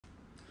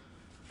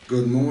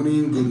Good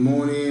morning, good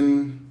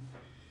morning.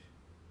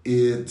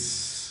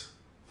 It's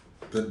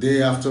the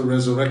day after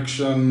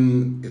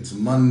resurrection. It's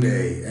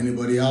Monday.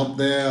 Anybody out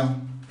there?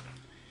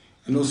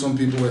 I know some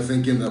people were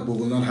thinking that we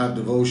will not have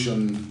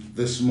devotion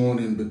this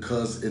morning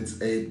because it's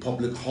a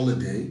public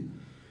holiday.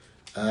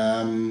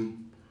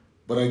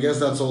 But I guess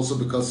that's also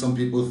because some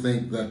people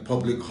think that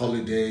public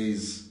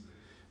holidays,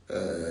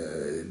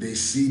 they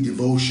see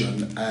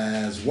devotion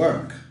as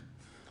work.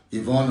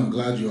 Yvonne, I'm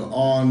glad you're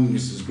on.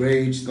 Mrs.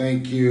 Grage,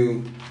 thank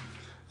you.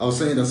 I was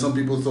saying that some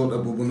people thought that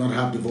we will not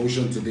have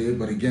devotion today,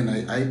 but again,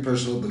 I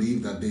personally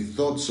believe that they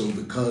thought so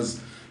because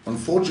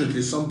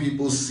unfortunately some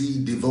people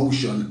see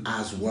devotion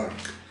as work,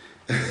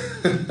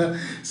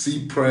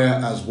 see prayer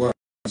as work.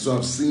 So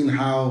I've seen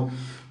how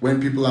when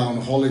people are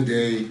on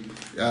holiday,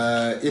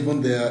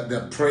 even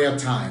their prayer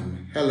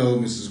time, hello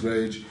Mrs.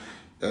 Grage,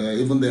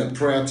 even their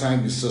prayer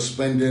time is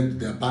suspended,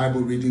 their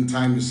Bible reading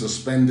time is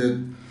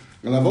suspended.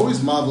 And I've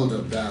always marveled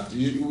at that.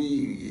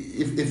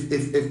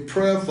 If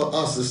prayer for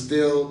us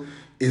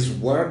is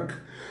work,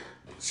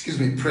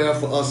 prayer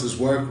for us is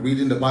work,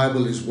 reading the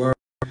Bible is work,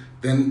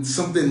 then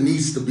something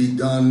needs to be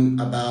done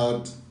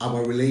about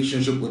our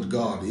relationship with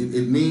God.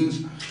 It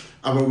means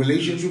our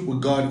relationship with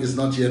God is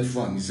not yet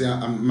fun. You see,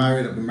 I'm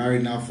married. I've been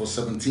married now for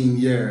 17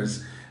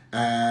 years,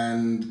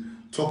 and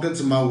talking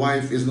to my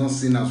wife is not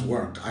seen as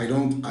work.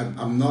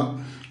 I'm not,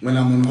 when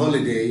I'm on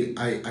holiday,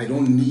 I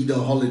don't need a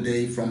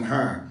holiday from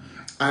her.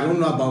 I don't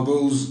know about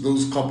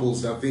those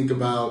couples that think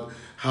about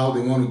how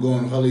they want to go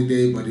on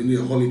holiday, but they need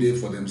a holiday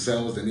for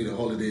themselves. They need a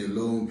holiday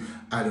alone.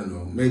 I don't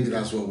know. Maybe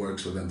that's what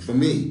works for them. For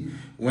me,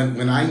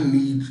 when I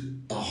need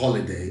a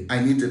holiday,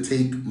 I need to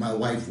take my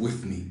wife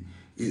with me.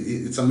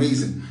 It's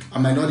amazing. I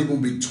might not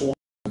even be talking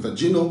with her.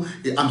 Do you know,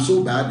 I'm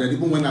so bad that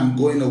even when I'm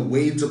going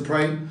away to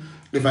pray,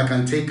 if I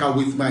can take her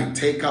with me, I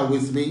take her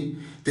with me.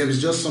 There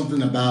is just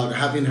something about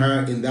having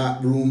her in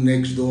that room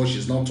next door.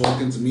 She's not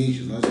talking to me.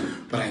 She's not,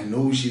 but I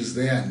know she's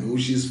there. I know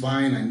she's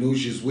fine. I know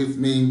she's with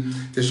me.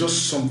 There's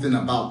just something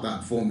about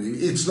that for me.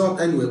 It's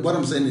not, anyway, what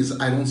I'm saying is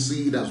I don't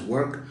see it as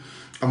work.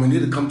 And we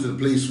need to come to the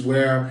place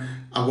where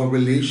our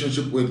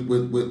relationship with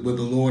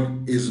the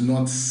Lord is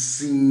not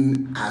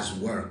seen as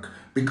work,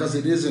 because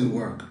it isn't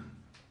work.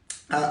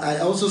 I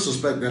also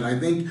suspect that I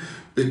think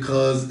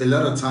because a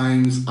lot of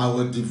times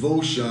our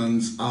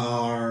devotions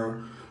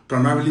are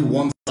primarily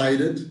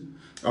one-sided.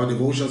 Our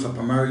devotions are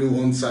primarily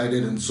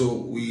one-sided, and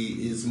so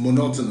it's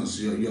monotonous.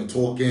 You're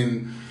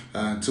talking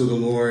to the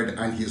Lord,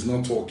 and He's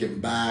not talking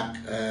back.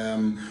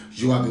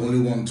 You are the only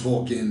one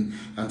talking,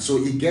 and so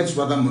it gets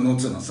rather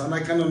monotonous. And I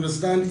can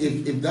understand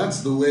if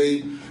that's the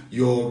way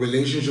your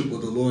relationship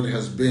with the Lord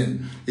has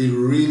been, it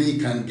really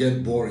can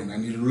get boring,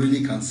 and it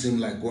really can seem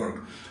like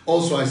work.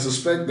 Also, I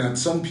suspect that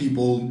some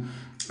people,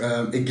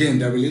 again,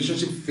 their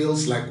relationship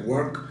feels like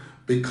work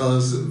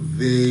because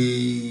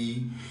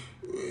they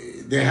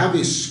have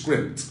a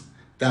script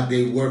that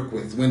they work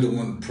with when they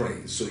want to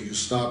pray. So you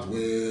start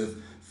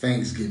with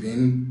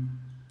thanksgiving.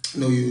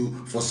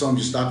 For some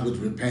you start with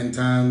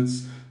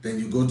repentance, then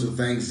you go to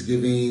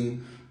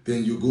thanksgiving,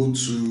 then you go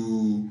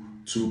to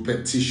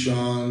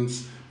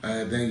petitions,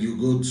 then you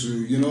go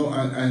to,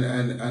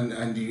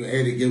 and you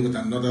add again with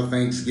another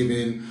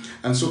thanksgiving.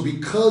 And so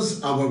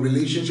because our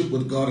relationship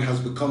with God has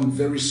become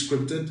very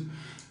scripted,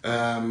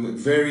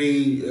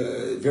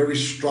 very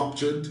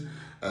structured,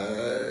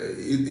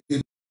 it's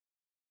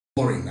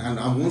boring. And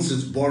once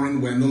it's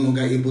boring, we're no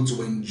longer able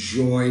to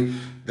enjoy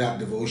that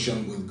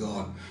devotion with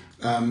God.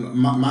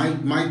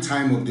 My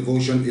time of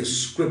devotion is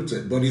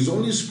scripted, but it's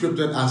only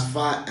scripted as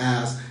far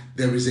as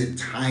there is a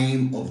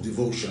time of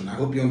devotion. I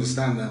hope you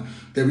understand that.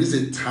 There is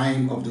a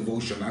time of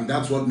devotion, and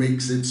that's what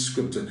makes it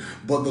scripted.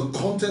 But the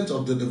content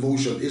of the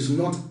devotion is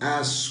not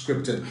as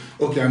scripted.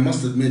 Okay, I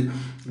must admit,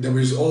 there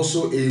is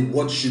also a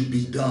what should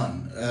be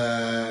done,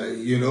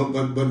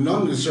 but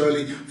not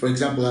necessarily. For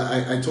example,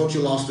 I taught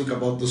you last week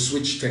about the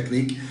switch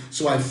technique.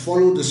 So I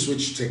follow the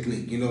switch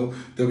technique.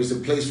 There is a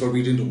place for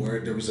reading the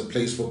word. There is a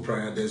place for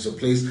prayer. There's a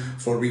place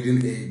for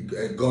reading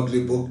a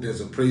godly book.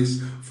 There's a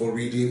place for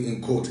reading,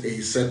 in quote,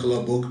 a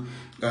secular book.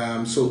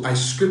 So I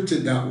script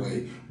it that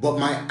way, but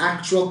my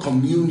actual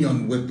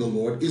communion with the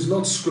Lord is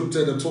not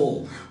scripted at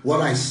all.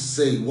 What I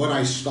say, what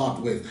I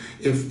start with,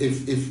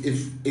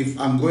 if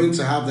I'm going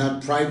to have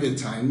that private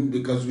time,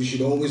 because we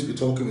should always be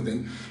talking with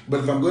Him,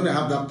 but if I'm going to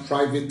have that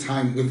private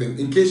time with Him,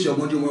 in case you're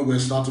wondering when we're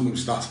starting, we've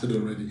started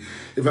already.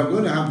 If I'm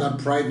going to have that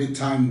private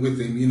time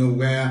with Him,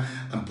 where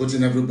I'm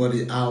putting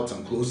everybody out,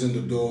 I'm closing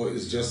the door,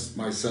 it's just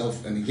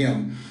myself and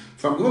Him.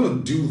 If I'm going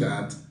to do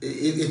that,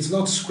 it's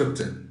not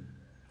scripted.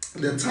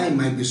 The time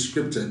might be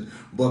scripted,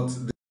 but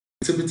the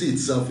activity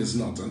itself is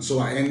not. And so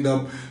I end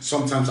up,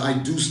 sometimes I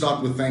do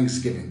start with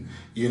thanksgiving.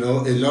 A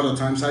lot of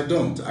times I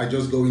don't. I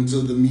just go into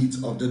the meat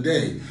of the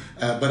day.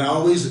 But I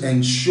always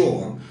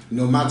ensure,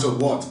 no matter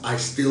what, I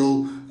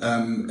still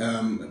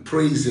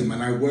praise Him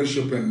and I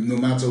worship Him no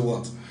matter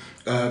what.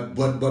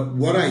 But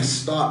what I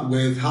start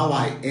with, how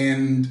I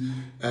end,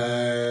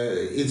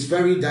 it's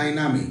very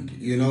dynamic.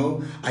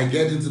 I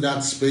get into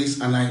that space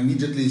and I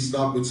immediately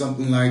start with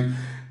something like,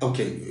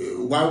 Okay,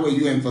 why were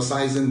you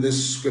emphasizing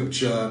this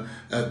scripture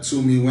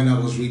to me when I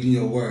was reading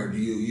your word?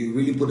 You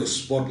really put a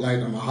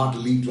spotlight on my heart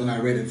leaped when I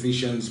read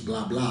Ephesians,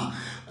 blah, blah.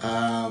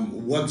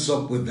 What's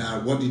up with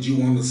that? What did you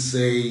want to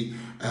say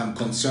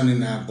concerning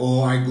that?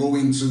 Or I go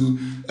into,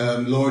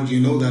 Lord, you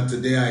know that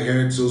today I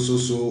heard so,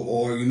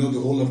 or you know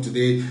the whole of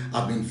today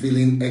I've been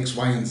feeling X,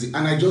 Y, and Z.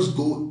 And I just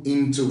go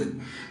into it,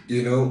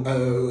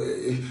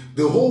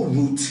 the whole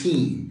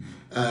routine,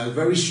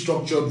 very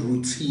structured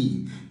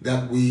routine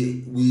that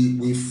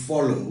we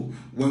follow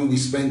when we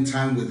spend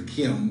time with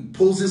Him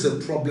poses a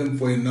problem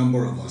for a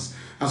number of us.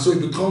 And so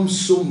it becomes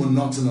so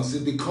monotonous,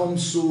 it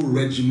becomes so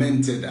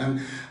regimented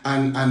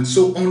and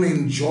so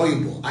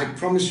unenjoyable. I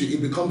promise you,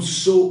 it becomes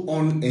so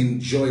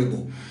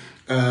unenjoyable.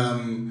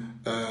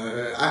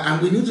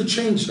 And we need to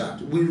change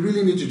that. We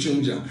really need to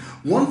change that.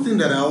 One thing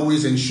that I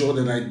always ensure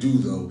that I do,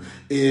 though,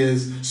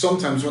 is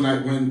sometimes when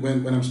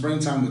I'm spending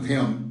time with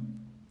Him,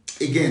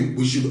 again,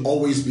 we should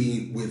always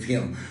be with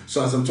Him.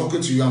 So as I'm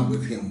talking to you, I'm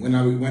with Him. When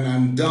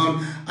I'm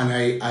done and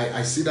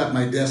I sit at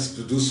my desk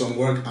to do some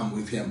work, I'm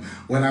with Him.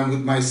 When I'm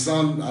with my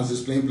son as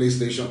he's playing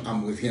PlayStation,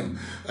 I'm with him.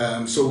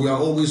 So we are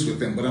always with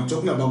Him. But I'm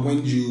talking about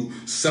when you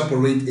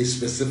separate a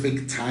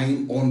specific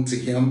time onto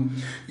Him.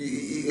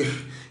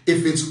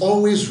 If it's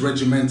always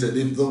regimented,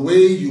 if the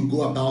way you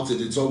go about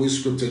it, it's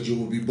always scripted, you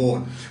will be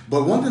bored.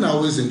 But one thing I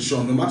always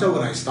ensure, no matter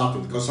what I start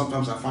with, because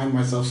sometimes I find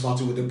myself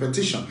starting with a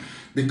petition,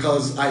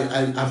 because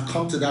I've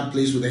come to that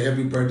place with a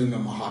heavy burden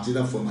on my heart,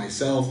 either for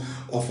myself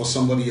or for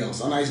somebody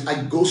else. And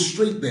I go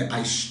straight there.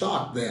 I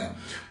start there.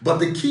 But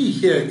the key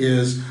here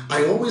is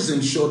I always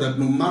ensure that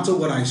no matter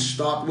what I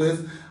start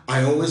with,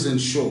 I always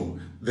ensure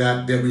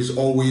that there is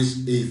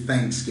always a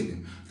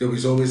thanksgiving. There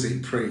is always a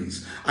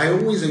praise. I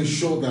always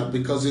ensure that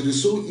because it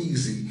is so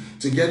easy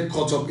to get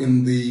caught up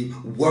in the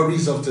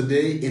worries of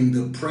today, in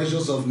the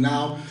pressures of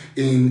now,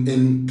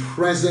 in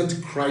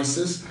present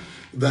crisis,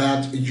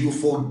 that you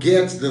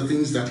forget the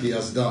things that He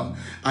has done.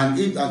 And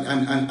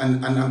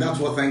that's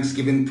what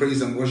Thanksgiving,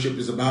 praise, and worship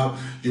is about.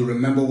 You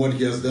remember what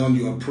He has done.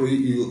 You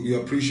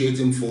appreciate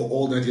Him for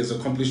all that He has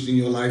accomplished in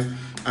your life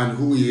and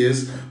who He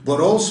is.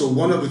 But also,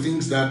 one of the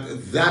things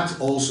that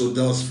also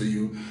does for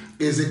you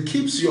is it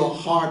keeps your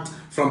heart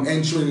from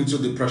entering into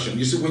depression.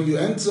 You see,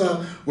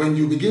 when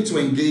you begin to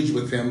engage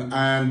with Him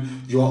and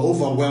you are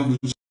overwhelmed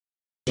with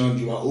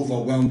you are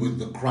overwhelmed with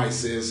the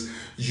crisis,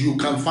 you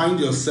can find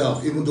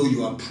yourself, even though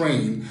you are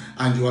praying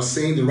and you are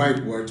saying the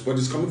right words, but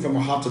it's coming from a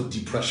heart of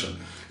depression.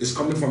 It's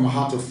coming from a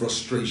heart of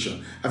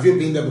frustration. Have you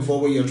been there before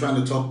where you're trying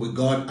to talk with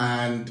God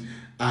and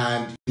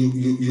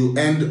you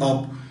end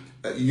up,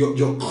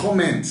 your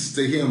comments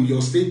to Him,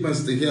 your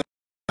statements to Him,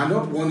 are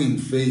not one in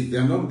faith.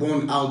 They're not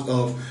born out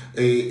of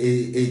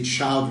a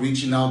child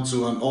reaching out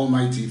to an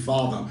almighty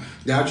Father.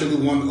 They're actually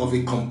one of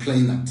a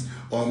complainant,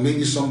 or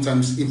maybe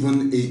sometimes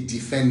even a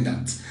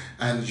defendant.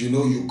 And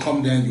you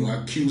come there and you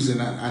accuse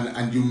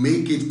and you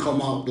make it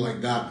come out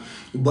like that.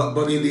 But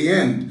in the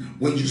end,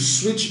 when you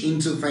switch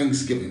into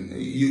thanksgiving,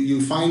 you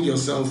find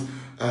yourself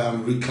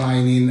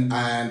reclining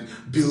and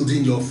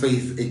building your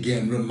faith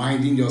again,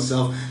 reminding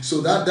yourself. So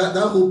that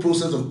whole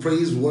process of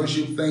praise,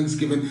 worship,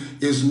 thanksgiving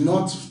is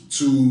not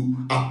to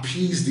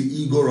appease the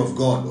ego of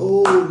God.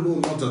 Oh, no,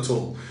 not at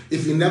all.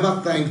 If you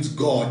never thanked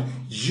God,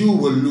 you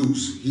will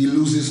lose. He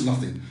loses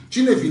nothing. Do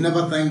you know if you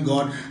never thank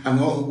God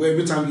and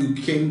every time you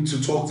came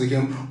to talk to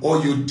Him,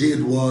 all you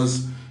did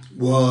was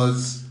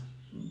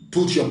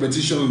put your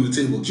petition on the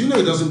table? Do you know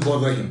it doesn't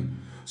bother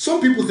Him? Some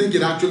people think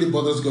it actually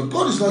bothers God.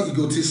 God is not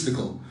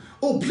egotistical.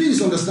 Oh,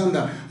 please understand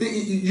that.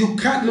 You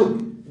can't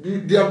look.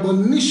 The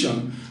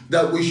admonition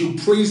that we should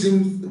praise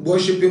Him,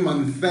 worship Him,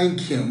 and thank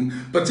Him,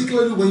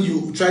 particularly when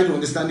you try to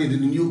understand it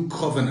in the new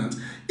covenant,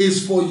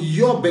 is for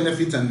your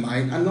benefit and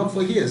mine, and not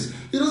for His.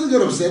 He doesn't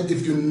get upset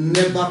if you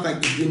never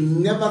thank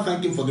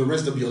Him for the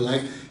rest of your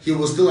life. He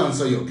will still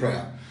answer your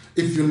prayer.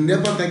 If you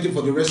never thank Him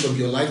for the rest of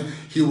your life,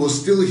 He will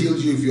still heal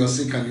you if you are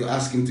sick and you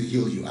ask Him to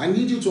heal you. I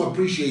need you to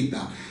appreciate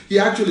that. He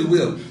actually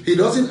will. He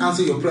doesn't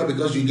answer your prayer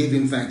because you gave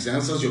Him thanks. He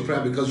answers your prayer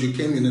because you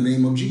came in the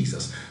name of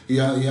Jesus. He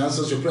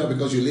answers your prayer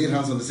because you laid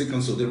hands on the sick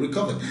and so they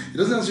recovered. He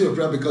doesn't answer your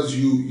prayer because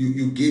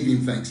you gave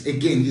Him thanks.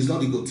 Again, He's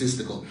not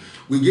egotistical.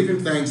 We give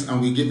Him thanks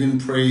and we give Him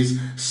praise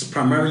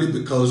primarily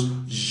because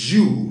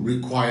you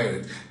require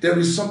it. There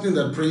is something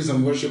that praise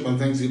and worship and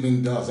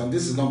thanksgiving does, and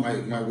this is not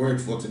my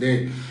word for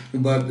today,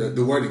 but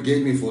the word He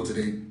gave me for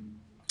today.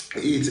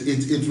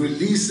 It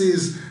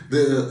releases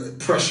the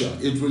pressure.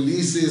 It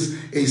releases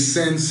a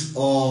sense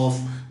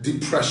of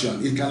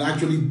depression. It can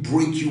actually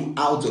break you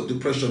out of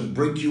depression,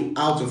 break you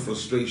out of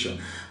frustration.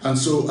 And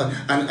so,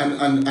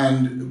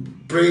 and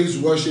praise,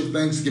 worship,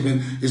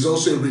 thanksgiving is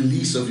also a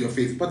release of your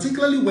faith,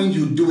 particularly when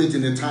you do it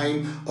in a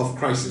time of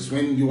crisis,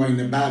 when you are in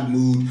a bad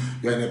mood,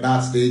 you're in a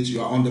bad state,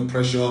 you are under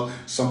pressure,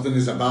 something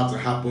is about to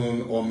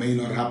happen or may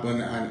not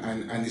happen,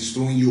 and it's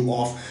throwing you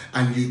off,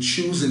 and you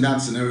choose in that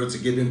scenario to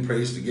give Him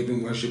praise, to give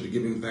Him worship, to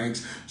give Him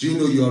thanks. Do you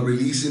know you are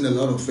releasing a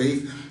lot of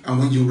faith? And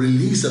when you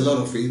release a lot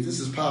of faith, this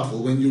is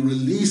powerful. When you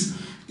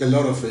release a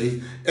lot of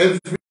faith, every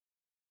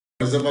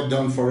has ever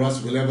done for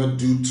us, will ever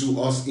do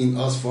to us, in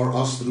us, for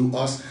us, through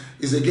us,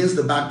 is against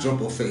the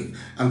backdrop of faith.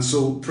 And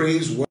so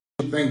praise, worship,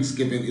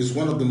 thanksgiving is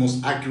one of the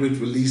most accurate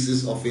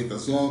releases of faith.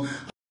 As long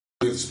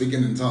as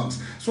speaking in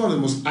tongues, it's one of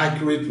the most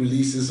accurate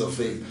releases of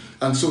faith.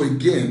 And so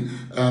again,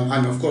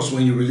 and of course,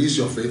 when you release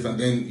your faith, and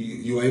then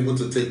you are able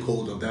to take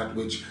hold of that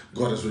which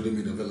God has already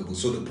made available.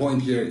 So the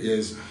point here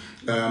is,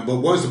 but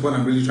what is the point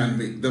I'm really trying to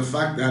make? The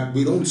fact that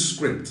we don't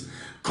script.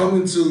 Come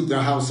into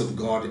the house of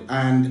God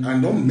and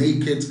don't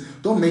make it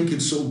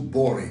so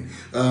boring.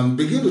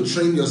 Begin to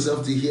train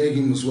yourself to hear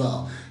Him as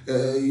well.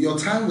 Your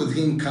time with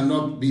Him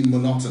cannot be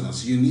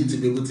monotonous. You need to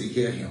be able to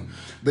hear Him.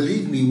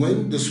 Believe me,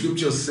 when the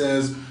scripture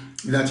says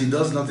that He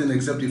does nothing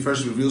except He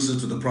first reveals it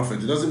to the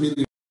prophet, it doesn't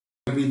mean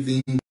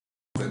everything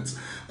prophet,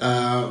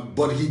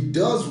 but He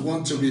does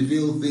want to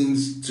reveal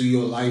things to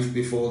your life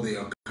before they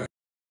occur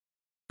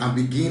and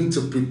begin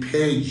to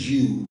prepare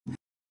you.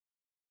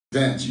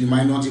 Event. You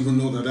might not even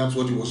know that that's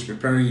what He was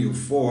preparing you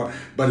for,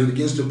 but it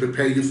begins to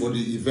prepare you for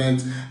the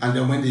event. And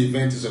then when the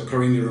event is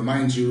occurring, it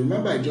reminds you,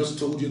 remember I just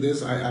told you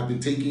this, I've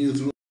been taking you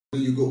through.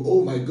 And you go,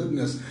 oh my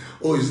goodness,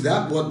 oh, is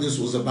that what this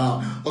was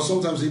about? Or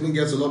sometimes it even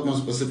gets a lot more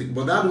specific.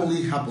 But that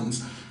only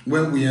happens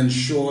when we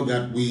ensure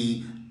that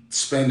we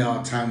spend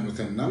our time with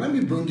Him. Now let me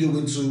bring you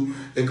into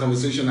a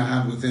conversation I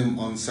had with Him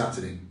on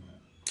Saturday.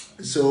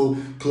 So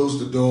closed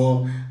the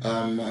door.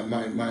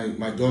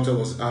 My daughter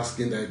was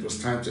asking that it was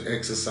time to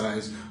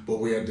exercise, but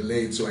we are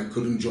delayed, so I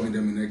couldn't join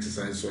them in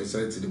exercise. So I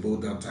decided to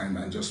devote that time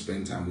and just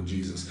spend time with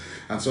Jesus.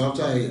 And so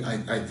after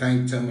I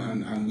thanked him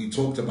and we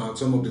talked about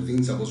some of the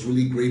things I was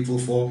really grateful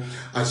for,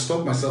 I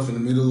stopped myself in the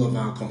middle of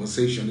our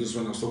conversation. This is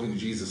when I was talking to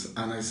Jesus,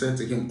 and I said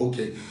to him,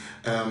 okay,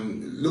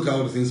 look at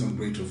all the things I'm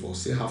grateful for.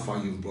 See how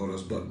far you've brought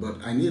us, but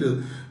I need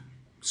to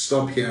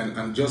stop here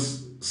and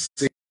just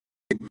say,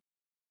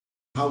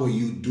 how are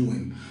you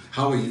doing?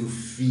 How are you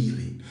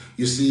feeling?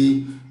 You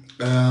see,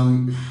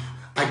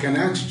 I can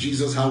ask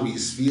Jesus how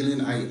He's feeling.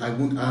 I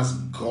won't ask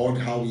God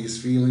how He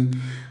is feeling.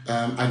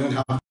 I don't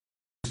have to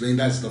explain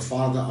that's the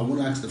Father. I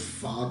won't ask the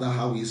Father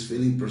how He's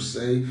feeling per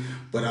se,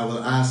 but I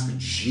will ask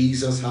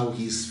Jesus how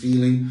He's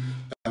feeling.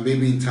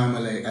 Maybe in time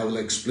I will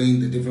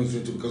explain the difference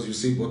between, because you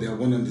see, but they are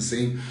one and the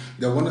same.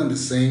 They're one and the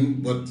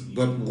same, but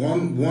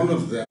one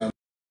of them,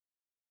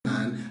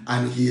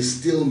 and He is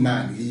still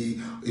man.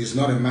 He is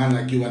not a man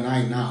like you and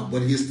I now,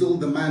 but He is still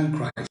the man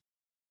Christ.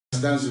 He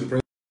stands in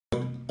prayer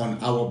on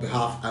our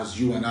behalf as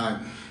you and I.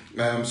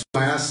 So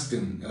I asked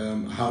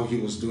him how he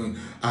was doing,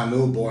 and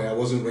oh boy, I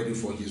wasn't ready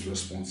for his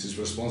response. His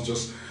response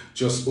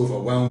just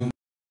overwhelmed,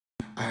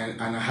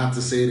 and I had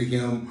to say to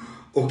him,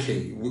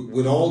 okay,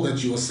 with all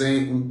that you are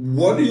saying,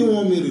 what do you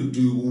want me to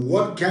do?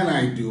 What can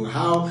I do?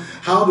 How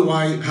do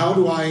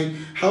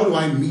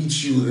I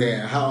meet you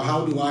there?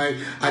 How do I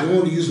don't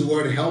want to use the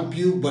word help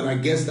you, but I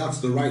guess that's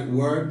the right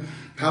word.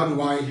 How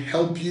do I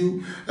help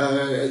you?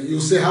 You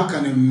say, how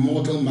can a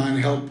mortal man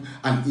help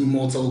an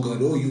immortal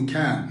God? Oh, you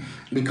can.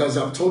 Because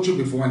I've told you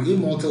before, an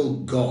immortal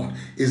God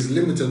is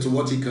limited to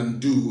what He can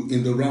do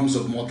in the realms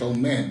of mortal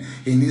men.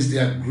 He needs the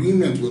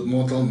agreement with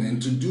mortal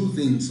men to do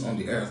things on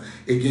the earth.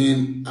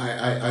 Again,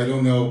 I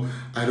don't know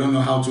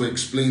how to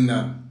explain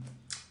that.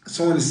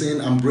 Someone is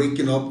saying, I'm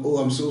breaking up. Oh,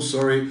 I'm so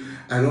sorry.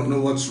 I don't know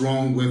what's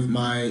wrong with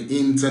my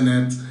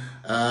internet.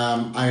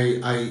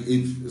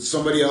 If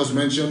somebody else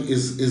mentioned,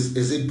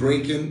 is it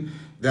breaking?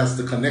 That's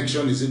the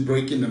connection. Is it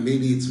breaking? And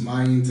maybe it's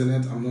my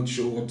internet. I'm not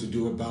sure what to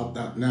do about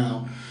that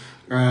now.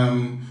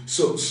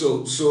 So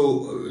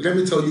let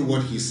me tell you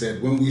what he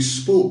said. When we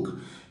spoke,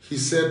 he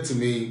said to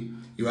me,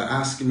 you are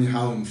asking me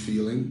how I'm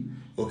feeling.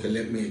 Okay,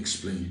 let me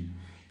explain.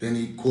 Then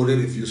he quoted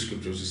a few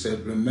scriptures. He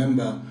said,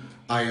 remember,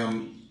 I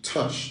am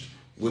touched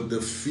with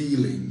the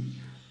feeling.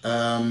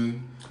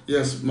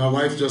 Yes, my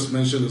wife just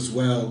mentioned as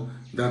well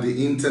that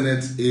the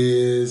internet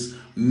is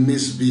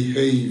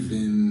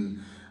misbehaving.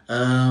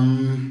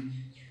 I'm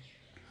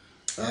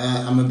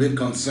a bit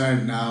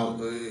concerned now.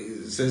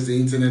 It says the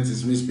internet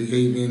is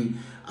misbehaving.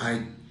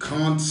 I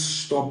can't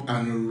stop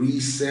and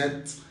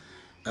reset.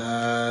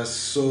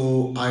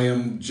 So I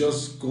am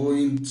just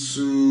going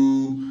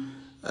to,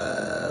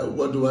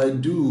 what do I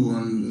do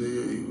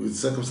with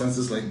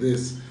circumstances like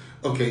this?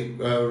 Okay,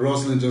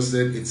 Rosalind just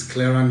said it's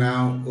clearer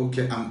now.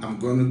 Okay, I'm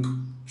going to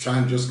try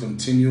and just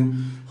continue.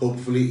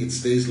 Hopefully it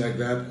stays like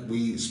that.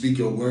 We speak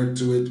your word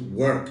to it.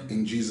 Work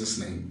in Jesus'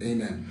 name.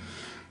 Amen.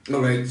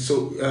 All right.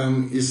 So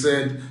he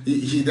said,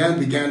 he then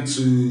began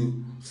to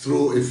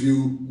throw a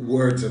few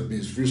words at me,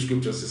 a few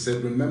scriptures. He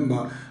said,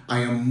 remember, I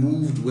am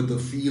moved with the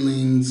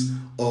feelings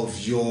of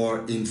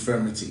your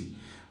infirmity.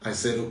 I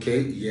said,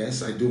 okay,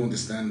 yes, I do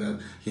understand that.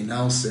 He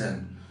now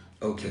said,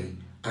 okay,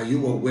 are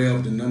you aware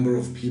of the number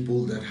of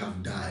people that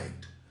have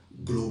died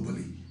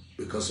globally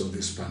because of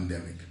this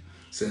pandemic?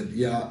 Said,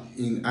 yeah,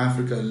 in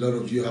Africa, a lot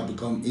of you have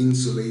become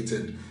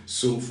insulated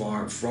so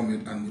far from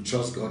it, and we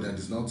trust God that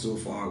it's not so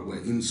far.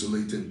 We're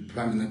insulated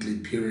permanently,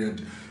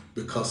 period,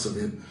 because of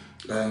it,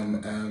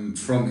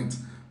 from it.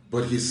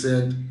 But he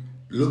said,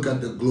 look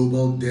at the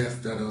global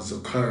death that has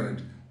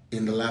occurred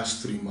in the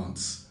last 3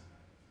 months.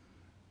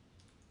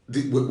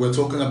 we're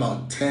talking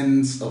about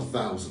tens of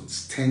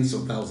thousands.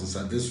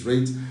 At this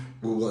rate,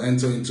 we will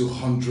enter into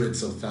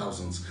hundreds of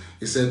thousands.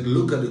 He said,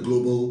 look at the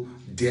global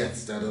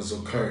death that has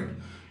occurred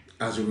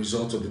as a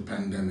result of the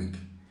pandemic. He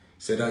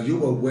said, are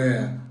you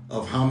aware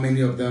of how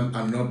many of them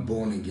are not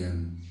born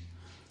again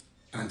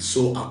and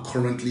so are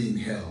currently in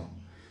hell?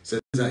 So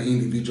these are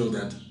individuals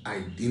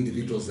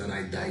that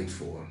I died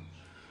for.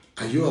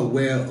 Are you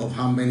aware of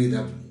how many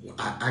that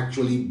are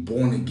actually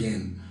born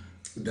again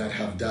that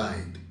have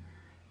died?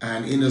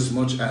 And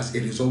inasmuch as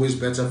it is always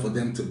better for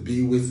them to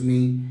be with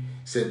me,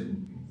 said,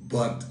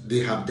 but they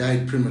have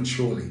died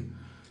prematurely.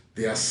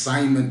 The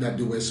assignment that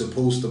they were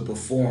supposed to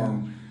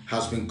perform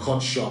has been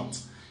cut short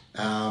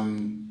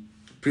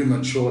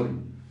prematurely.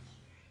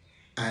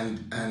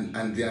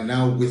 And they are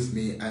now with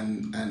me,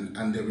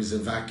 and there is a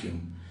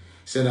vacuum.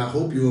 He said, I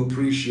hope you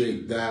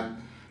appreciate that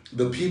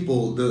the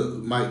people,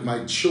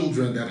 my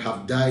children that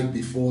have died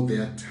before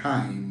their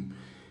time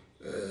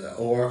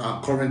or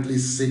are currently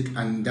sick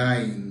and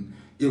dying,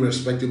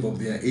 irrespective of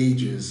their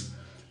ages,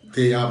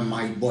 they are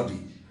my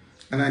body.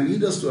 And I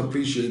need us to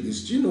appreciate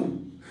this. Do you know,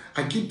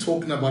 I keep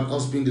talking about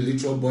us being the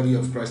literal body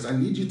of Christ. I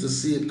need you to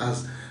see it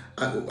as,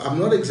 I'm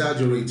not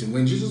exaggerating.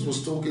 When Jesus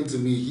was talking to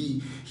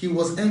me, he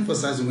was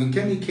emphasizing. When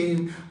Kenny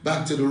came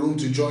back to the room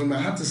to join me,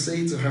 I had to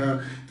say to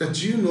her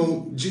that, you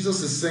know,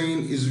 Jesus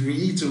is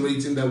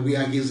reiterating that we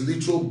are his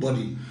literal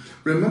body.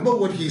 Remember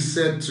what he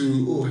said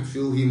to, I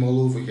feel him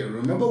all over here.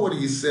 Remember what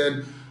he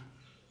said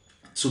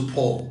to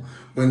Paul.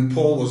 When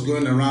Paul was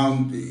going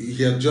around,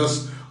 he had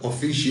just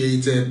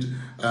officiated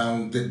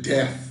the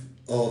death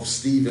of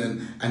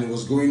Stephen, and he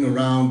was going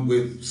around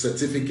with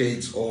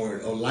certificates or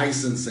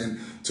licensing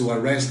to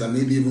arrest and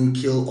maybe even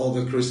kill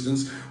other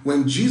Christians.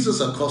 When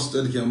Jesus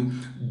accosted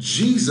him,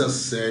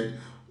 Jesus said,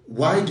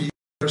 why do you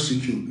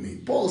persecute me?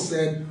 Paul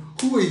said,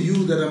 who are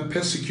you that I'm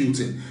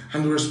persecuting?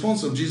 And the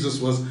response of Jesus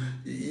was,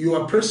 you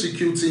are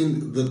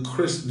persecuting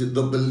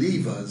the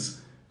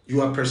believers,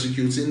 you are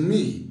persecuting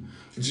me.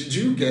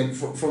 Do you get,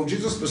 from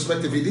Jesus'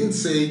 perspective, he didn't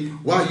say,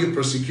 why are you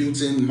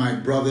persecuting my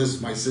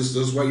brothers, my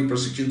sisters? Why are you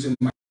persecuting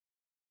my...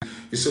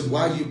 He said,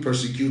 why are you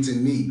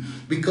persecuting me?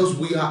 Because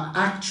we are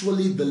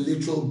actually the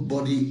literal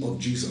body of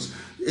Jesus.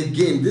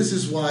 Again, this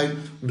is why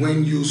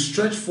when you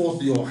stretch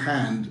forth your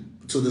hand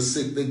to the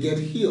sick, they get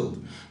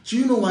healed. Do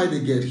you know why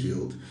they get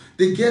healed?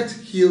 They get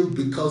healed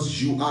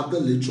because you are the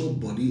literal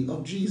body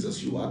of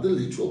Jesus. You are the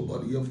literal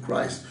body of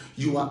Christ.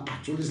 You are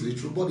actually his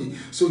literal body.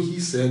 So he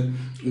said,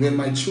 when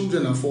my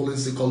children are falling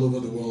sick all over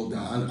the world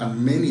now,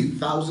 and many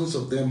thousands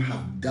of them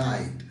have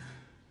died,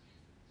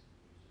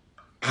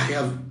 I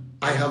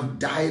have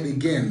died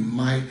again.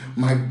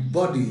 My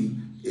body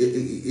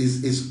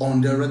is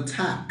under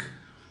attack.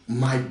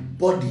 My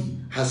body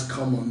has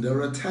come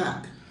under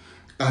attack.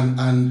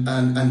 And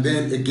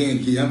then again,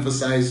 he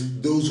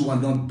emphasized those who are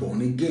not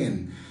born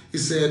again. He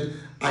said,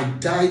 I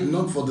died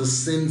not for the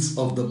sins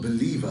of the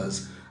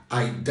believers.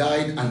 I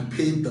died and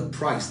paid the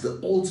price, the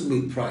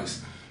ultimate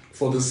price,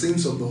 for the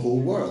sins of the whole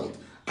world.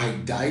 I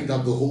died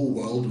that the whole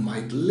world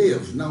might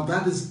live. Now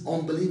that is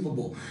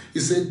unbelievable. He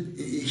said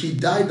he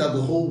died that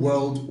the whole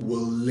world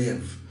will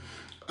live.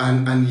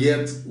 And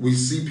yet we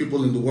see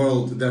people in the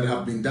world that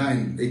have been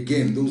dying,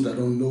 again, those that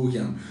don't know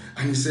him.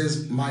 And he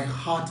says, my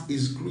heart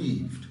is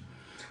grieved.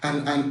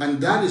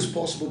 And that is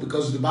possible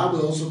because the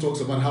Bible also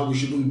talks about how we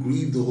shouldn't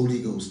grieve the Holy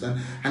Ghost.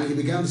 And he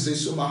began to say,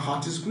 so my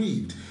heart is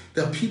grieved.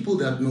 There are people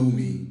that know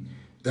me,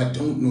 that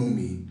don't know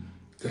me,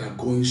 that are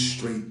going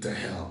straight to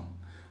hell.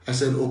 I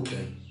said,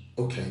 okay,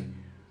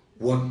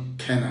 what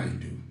can I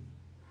do?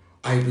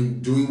 I've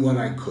been doing what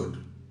I could.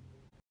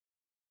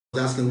 I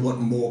was asking, what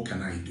more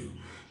can I do?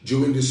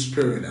 During the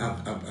Spirit,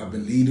 I've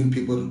been leading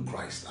people to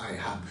Christ. I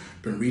have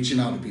been reaching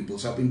out to people.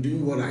 So I've been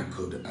doing what I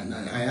could. And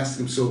I asked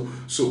him, so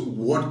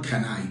what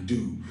can I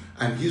do?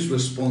 And his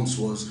response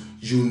was,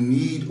 you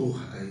need,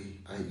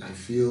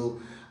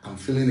 I'm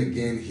feeling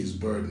again his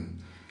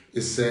burden. He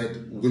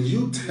said, will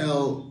you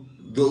tell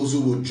those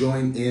who will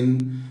join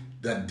in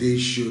that they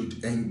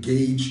should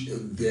engage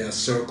their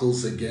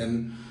circles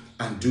again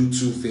and do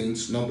two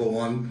things? Number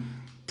one,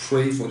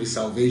 pray for the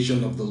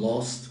salvation of the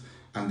lost.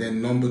 And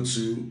then number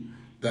two,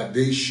 that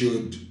they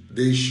should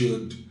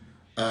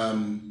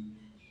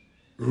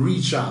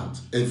reach out,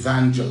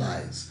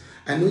 evangelize.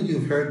 I know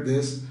you've heard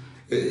this,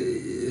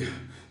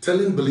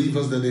 telling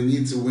believers that they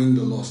need to win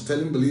the lost,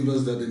 telling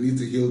believers that they need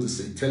to heal the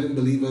sick, telling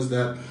believers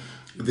that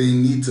they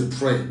need to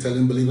pray,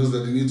 telling believers that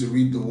they need to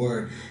read the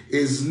word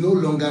is no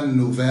longer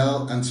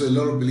novel. And so a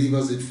lot of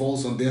believers, it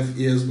falls on deaf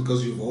ears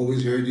because you've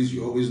always heard this,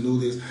 you always know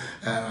this.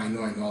 I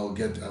know, I'll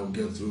get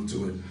through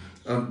to it.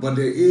 But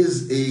there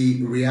is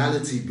a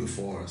reality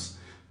before us.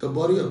 The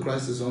body of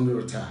Christ is under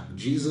attack.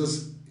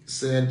 Jesus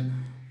said,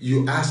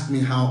 you asked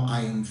me how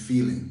I am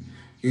feeling.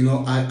 You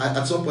know, I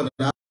at some point,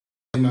 I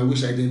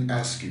wish I didn't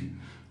ask you,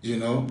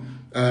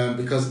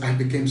 because I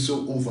became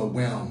so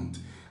overwhelmed.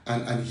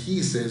 And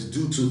he says,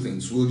 do two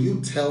things. Will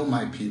you tell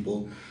my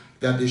people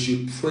that they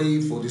should pray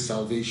for the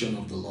salvation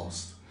of the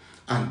lost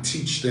and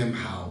teach them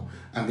how?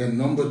 And then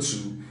number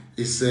two,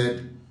 he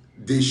said,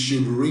 they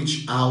should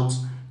reach out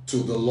to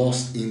the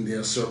lost in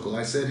their circle.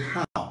 I said,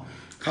 how?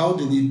 How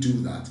do we do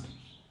that?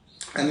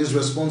 And his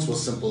response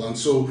was simple. And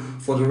so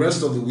for the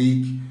rest of the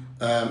week,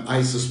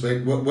 I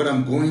suspect what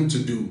I'm going to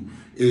do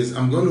is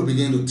I'm going to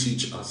begin to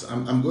teach us.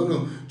 I'm going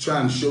to try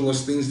and show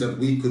us things that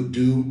we could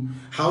do.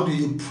 How do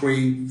you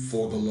pray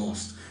for the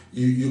lost?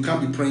 You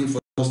can't be praying for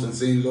the lost and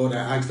saying, Lord,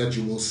 I ask that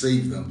you will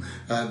save them.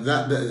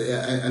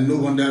 And no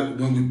wonder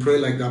when we pray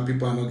like that,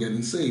 people are not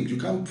getting saved. You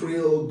can't pray,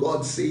 oh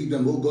God, save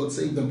them. Oh God,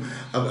 save them.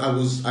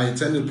 I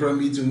attended a prayer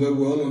meeting where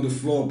we were all on the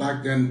floor.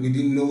 Back then, we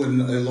didn't know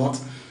a lot.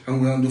 And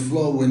we're on the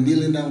floor, we're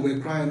kneeling down, we're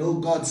crying, oh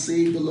God,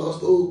 save the lost,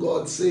 oh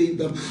God, save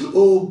them,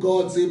 oh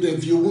God, save them.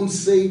 If you won't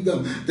save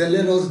them, then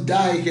let us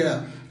die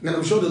here. And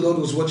I'm sure the Lord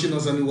was watching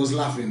us and he was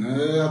laughing.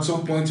 At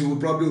some point, he will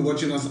probably be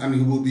watching us and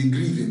he will be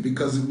grieving,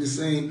 because he'll be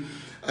saying,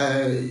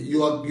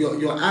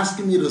 you're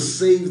asking me to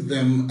save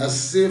them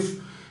as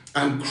if,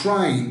 and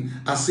crying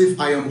as if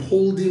I am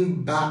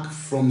holding back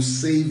from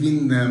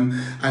saving them,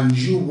 and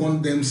you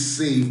want them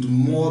saved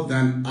more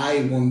than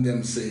I want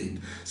them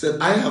saved.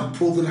 Said, I have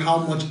proven how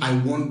much I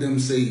want them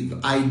saved.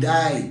 I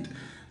died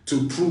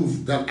to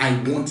prove that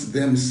I want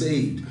them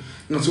saved.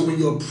 And so when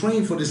you're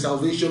praying for the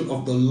salvation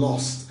of the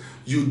lost,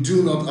 you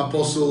do not,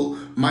 Apostle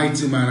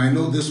Mighty Man. I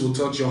know this will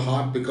touch your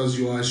heart because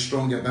you are a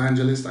strong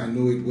evangelist. I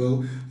know it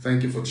will.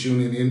 Thank you for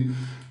tuning in.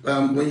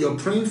 When you're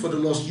praying for the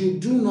lost, you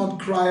do not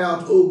cry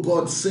out, oh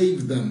God,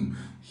 save them.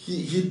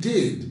 He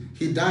did.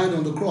 He died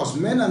on the cross.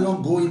 Men are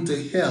not going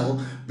to hell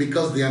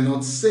because they are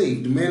not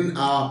saved. Men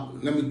are,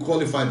 let me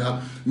qualify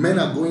that, men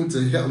are going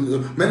to hell.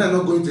 Men are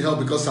not going to hell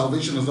because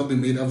salvation has not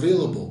been made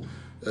available.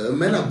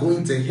 Men are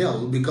going to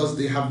hell because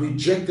they have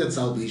rejected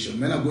salvation.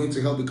 Men are going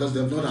to hell because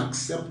they have not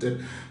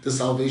accepted the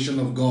salvation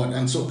of God.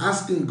 And so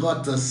asking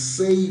God to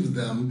save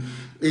them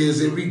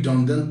is a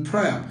redundant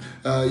prayer.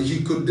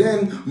 He could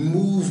then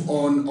move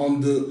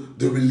on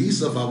the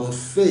release of our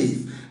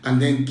faith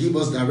and then give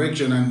us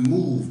direction and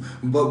move.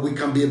 But we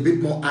can be a bit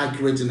more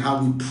accurate in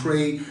how we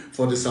pray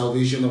for the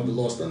salvation of the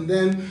lost. And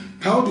then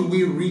how do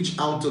we reach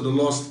out to the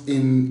lost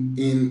in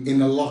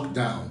a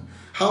lockdown?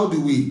 How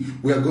do we?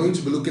 We are going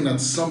to be looking at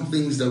some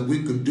things that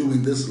we could do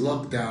in this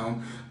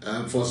lockdown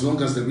for as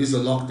long as there is a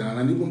lockdown,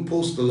 and even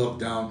post the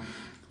lockdown,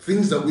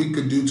 things that we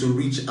could do to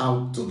reach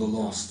out to the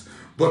lost.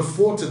 But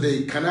for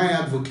today, can I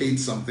advocate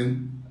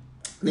something?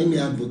 Let me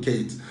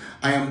advocate.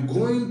 I am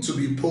going to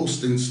be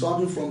posting,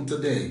 starting from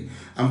today,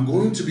 I'm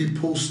going to be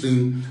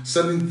posting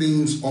certain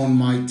things on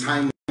my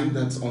timeline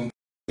that's on the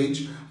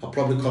page. I'll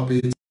probably copy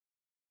it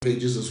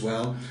pages as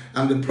well,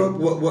 and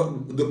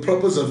the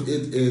purpose of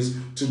it is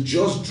to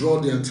just draw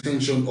the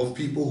attention of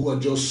people who are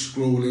just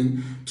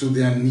scrolling to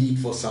their need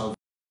for salvation.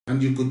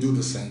 And you could do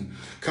the same.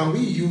 Can we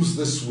use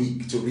this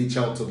week to reach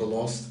out to the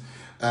lost?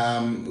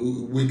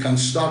 We can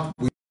start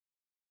with,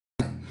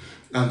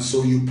 and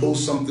so you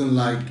post something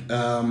like,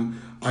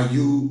 are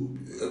you,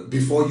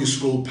 before you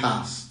scroll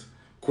past,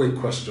 quick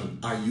question,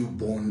 are you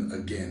born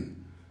again?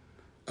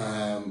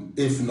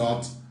 If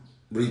not,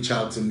 reach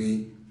out to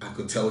me. I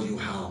could tell you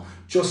how.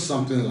 Just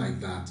something like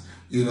that,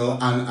 you know,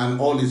 and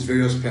all its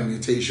various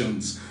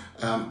permutations.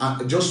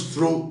 Just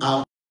throw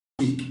out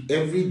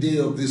every day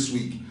of this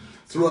week.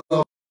 Throw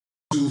out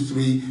 2,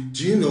 3.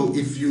 Do you know,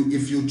 if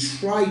you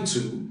try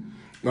to,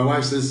 my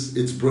wife says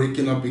it's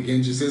breaking up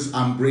again. She says,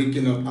 I'm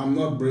breaking up. I'm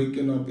not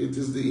breaking up. It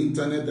is the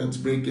internet that's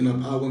breaking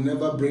up. I will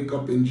never break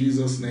up in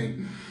Jesus'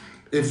 name.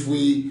 If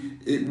we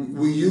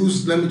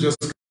use, let me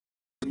just,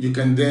 you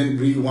can then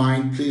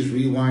rewind. Please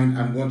rewind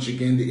and watch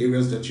again the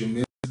areas that you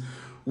missed.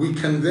 We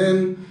can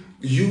then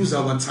use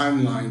our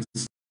timelines,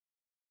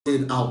 put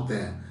it out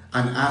there,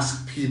 and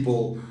ask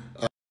people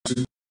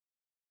to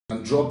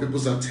and draw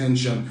people's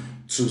attention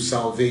to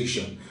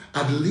salvation.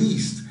 At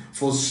least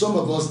for some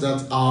of us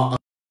that are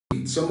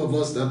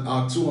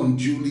too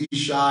unduly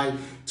shy,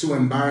 too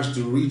embarrassed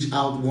to reach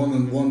out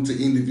one-on-one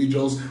to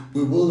individuals,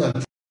 we will at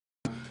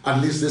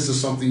least this is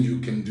something you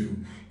can do.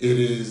 It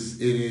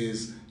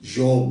is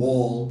your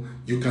wall.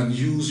 You can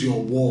use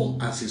your wall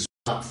as his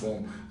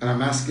platform. And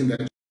I'm asking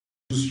that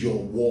use your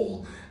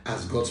wall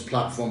as God's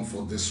platform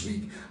for this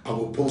week. I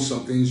will post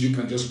some things. You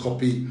can just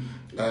copy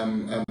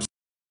and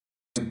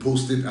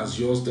post it as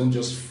yours. Don't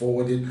just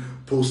forward it.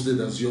 Post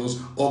it as yours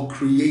or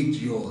create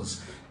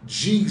yours.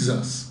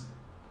 Jesus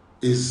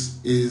is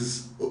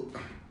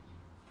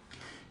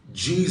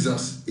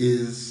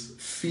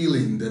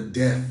feeling the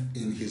death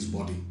in his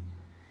body.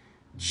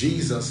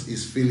 Jesus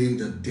is feeling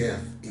the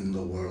death in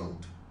the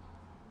world.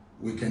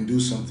 We can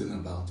do something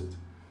about it.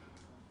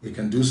 We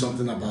can do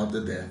something about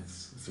the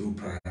deaths through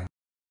prayer. We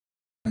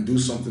can do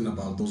something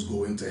about those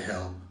going to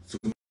hell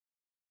through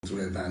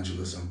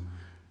evangelism.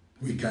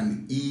 We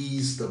can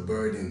ease the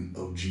burden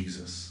of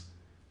Jesus.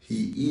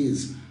 He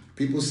is.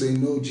 People say,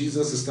 no,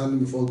 Jesus is standing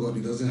before God.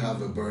 He doesn't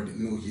have a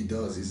burden. No, he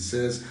does. It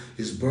says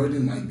his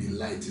burden might be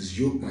light. His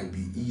yoke might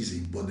be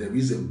easy. But there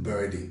is a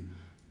burden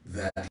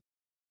that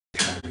he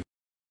carries.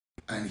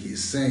 And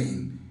he's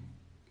saying,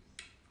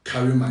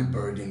 carry my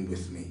burden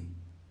with me.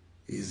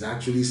 He's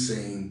actually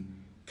saying,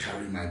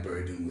 carry my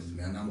burden with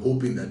me. And I'm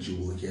hoping that you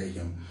will hear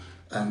him.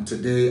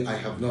 Today, I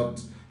have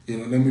not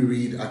Let me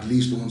read at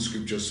least one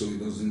scripture so it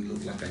doesn't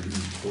look like I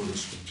didn't quote a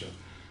scripture.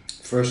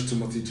 1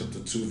 Timothy chapter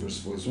 2 verse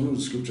 4. It's one of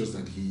the scriptures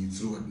that he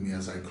threw at me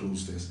as I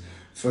closed this.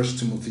 1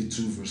 Timothy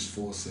 2 verse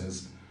 4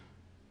 says,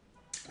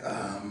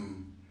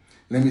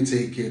 let me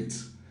take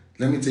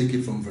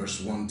it from verse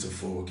 1 to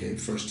 4, okay?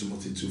 1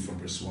 Timothy 2 from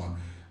verse 1.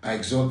 I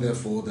exhort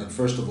therefore that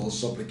first of all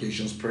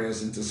supplications,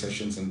 prayers,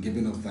 intercessions, and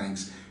giving of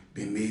thanks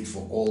be made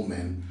for all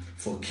men,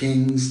 for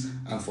kings,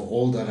 and for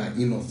all that are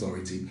in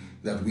authority,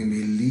 that we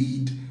may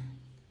lead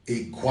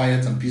a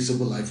quiet and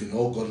peaceable life in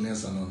all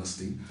godliness and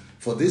honesty.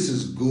 For this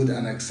is good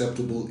and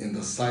acceptable in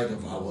the sight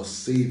of our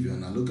Savior.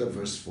 Now look at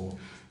verse 4.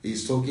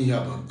 He's talking here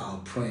about our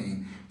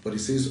praying, but he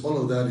says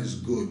all of that is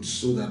good,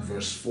 so that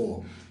verse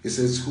 4, he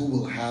says, who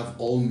will have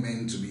all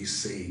men to be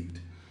saved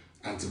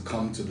and to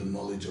come to the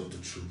knowledge of the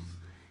truth.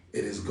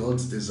 It is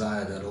God's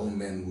desire that all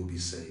men will be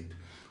saved.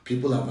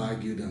 People have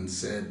argued and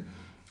said,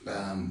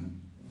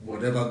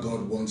 whatever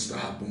God wants to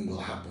happen will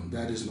happen.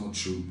 That is not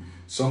true.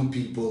 Some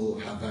people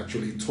have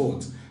actually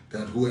taught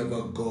that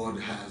whoever God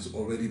has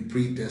already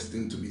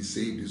predestined to be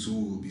saved is who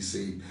will be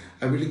saved.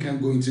 I really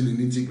can't go into the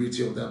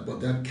nitty-gritty of that, but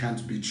that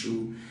can't be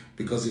true,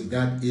 because if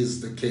that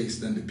is the case,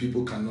 then the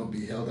people cannot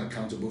be held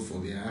accountable for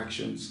their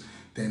actions.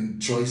 Then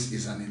choice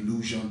is an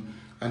illusion,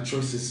 and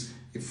choice is,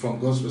 from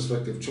God's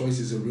perspective, choice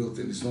is a real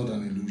thing. It's not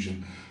an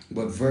illusion.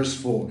 But verse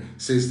 4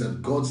 says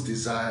that God's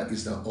desire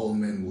is that all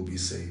men will be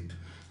saved.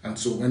 And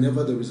so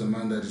whenever there is a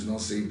man that is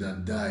not saved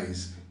that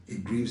dies,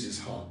 it grieves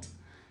his heart,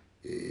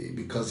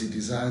 because he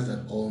desires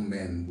that all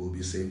men will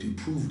be saved. He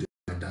proved it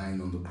by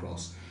dying on the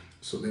cross.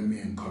 So let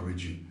me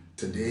encourage you.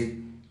 Today,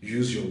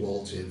 use your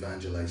wall to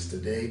evangelize.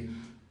 Today,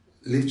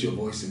 lift your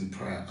voice in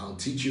prayer. I'll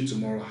teach you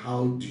tomorrow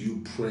how do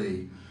you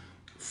pray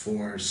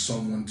for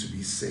someone to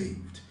be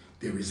saved.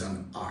 There is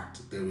an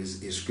art. There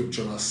is a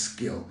scriptural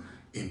skill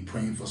in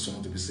praying for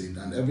someone to be saved.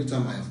 And every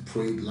time I have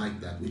prayed like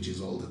that, which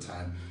is all the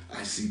time,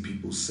 I see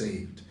people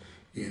saved.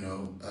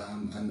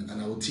 And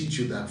I will teach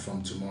you that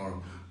from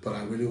tomorrow. But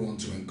I really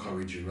want to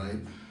encourage you, right?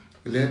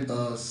 Let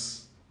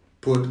us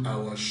put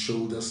our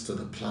shoulders to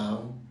the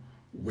plow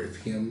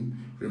with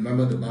him.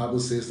 Remember, the Bible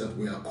says that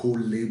we are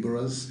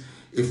co-laborers.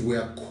 If we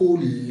are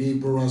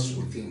co-laborers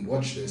with him,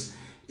 watch this.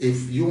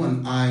 If you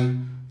and I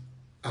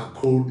are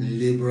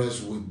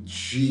co-laborers with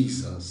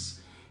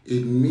Jesus,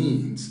 it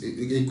means,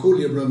 a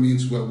co-laborer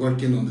means we're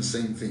working on the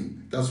same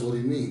thing. That's what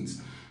it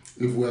means.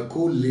 If we're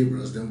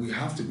co-laborers, then we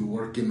have to be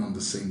working on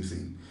the same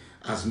thing.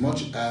 As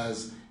much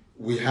as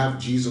we have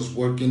Jesus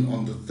working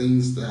on the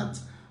things that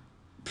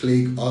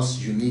plague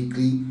us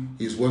uniquely,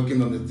 he's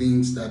working on the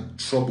things that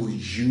trouble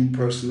you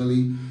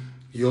personally,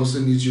 he also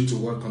needs you to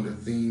work on the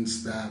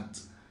things that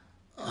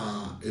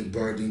are a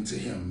burden to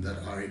him,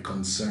 that are a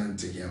concern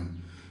to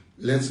him.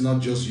 Let's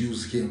not just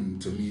use him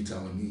to meet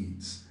our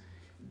needs.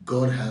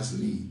 God has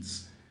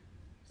needs.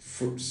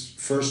 1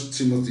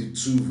 Timothy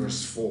 2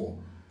 verse 4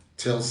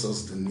 tells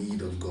us the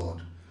need of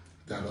God,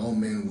 that all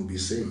men will be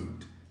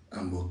saved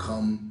and will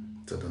come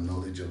to the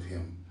knowledge of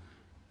him,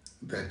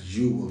 that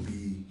you will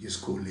be his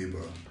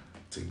co-laborer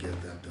to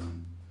get that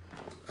done.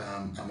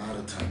 I'm out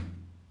of time.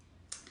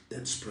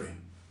 Let's pray.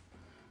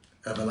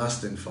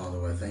 Everlasting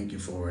Father, I thank you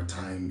for a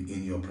time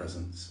in your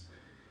presence.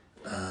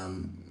 I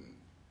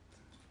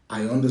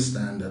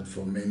understand that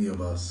for many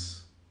of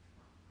us,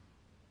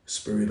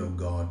 Spirit of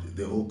God,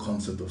 the whole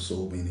concept of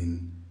soul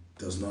winning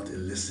does not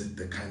elicit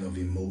the kind of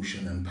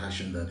emotion and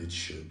passion that it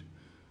should.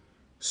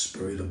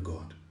 Spirit of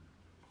God,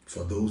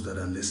 for those that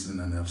are listening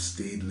and have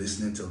stayed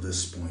listening till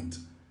this point,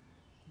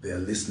 they are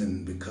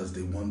listening because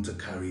they want to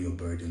carry your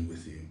burden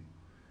with you.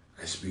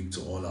 I speak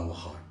to all our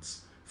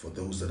hearts. For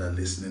those that are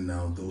listening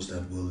now, those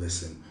that will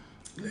listen,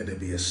 let there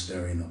be a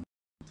stirring up.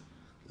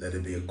 Let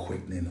there be a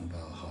quickening of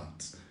our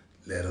hearts.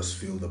 Let us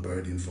feel the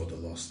burden for the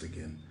lost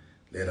again.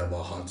 Let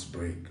our hearts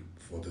break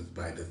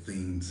by the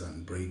things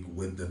and break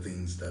with the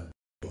things that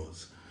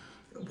was.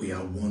 We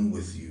are one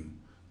with you,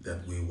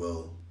 that we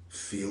will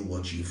feel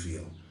what you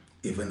feel,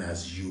 even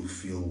as you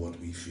feel what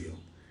we feel.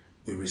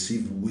 We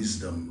receive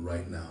wisdom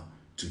right now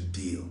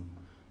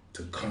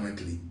to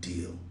currently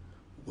deal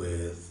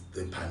with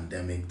the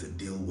pandemic, to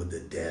deal with the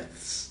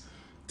deaths,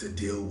 to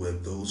deal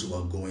with those who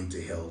are going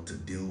to hell, to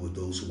deal with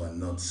those who are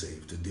not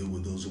saved, to deal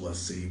with those who are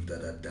saved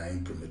that are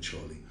dying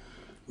prematurely.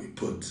 We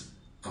put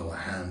our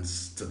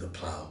hands to the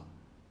plow.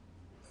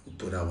 We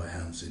put our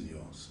hands in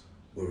yours.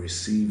 We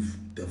receive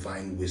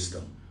divine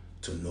wisdom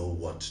to know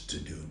what to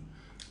do.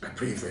 I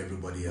pray for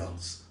everybody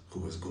else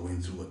who is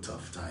going through a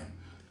tough time.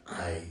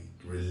 I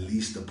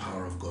release the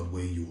power of God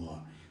where you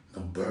are.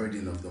 The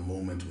burden of the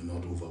moment will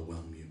not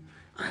overwhelm you.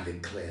 I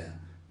declare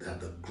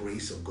that the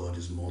grace of God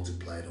is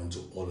multiplied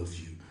unto all of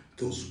you,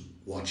 those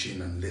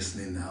watching and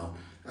listening now,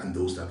 and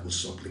those that will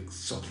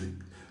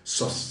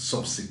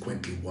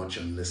subsequently watch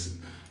and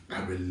listen.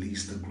 I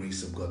release the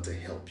grace of God to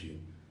help you.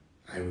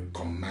 I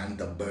command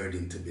the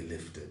burden to be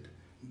lifted,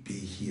 be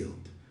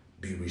healed,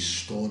 be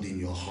restored in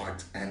your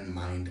heart and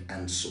mind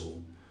and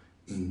soul.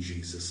 In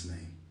Jesus'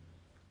 name,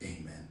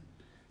 amen.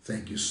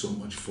 Thank you so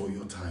much for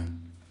your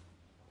time.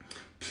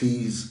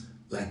 Please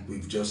like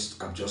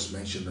I've just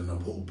mentioned, and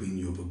I'm hoping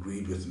you've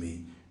agreed with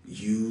me,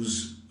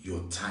 use your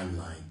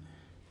timeline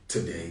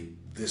today,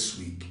 this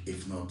week,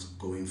 if not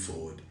going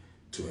forward,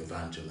 to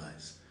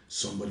evangelize.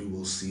 Somebody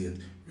will see it.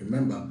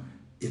 Remember,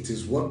 it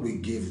is what we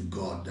give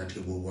God that He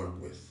will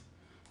work with.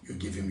 You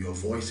give Him your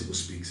voice, He will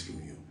speak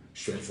through you.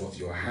 Stretch forth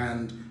your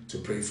hand to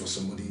pray for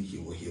somebody, He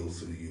will heal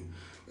through you.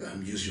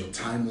 Use your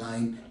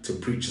timeline to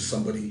preach to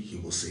somebody, He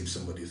will save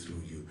somebody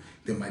through you.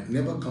 They might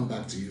never come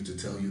back to you to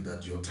tell you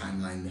that your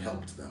timeline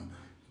helped them,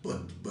 but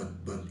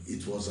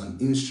it was an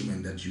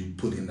instrument that you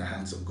put in the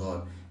hands of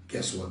God.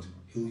 Guess what?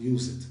 He'll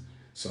use it.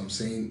 So I'm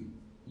saying,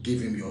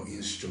 give Him your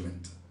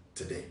instrument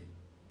today.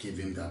 Give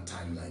Him that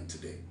timeline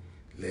today.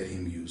 Let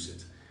Him use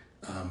it.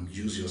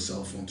 Use your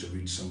cell phone to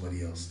reach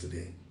somebody else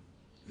today.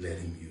 Let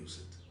Him use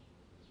it.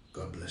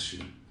 God bless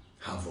you.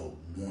 Have a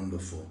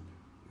wonderful,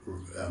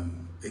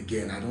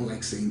 again, I don't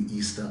like saying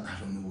Easter. I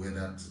don't know where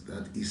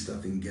that Easter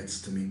thing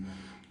gets to me,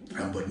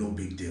 but no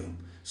big deal.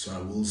 So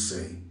I will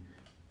say,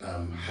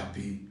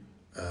 happy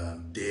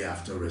day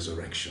after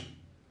resurrection.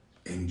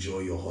 Enjoy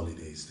your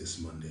holidays this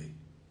Monday.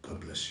 God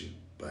bless you.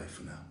 Bye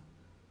for now.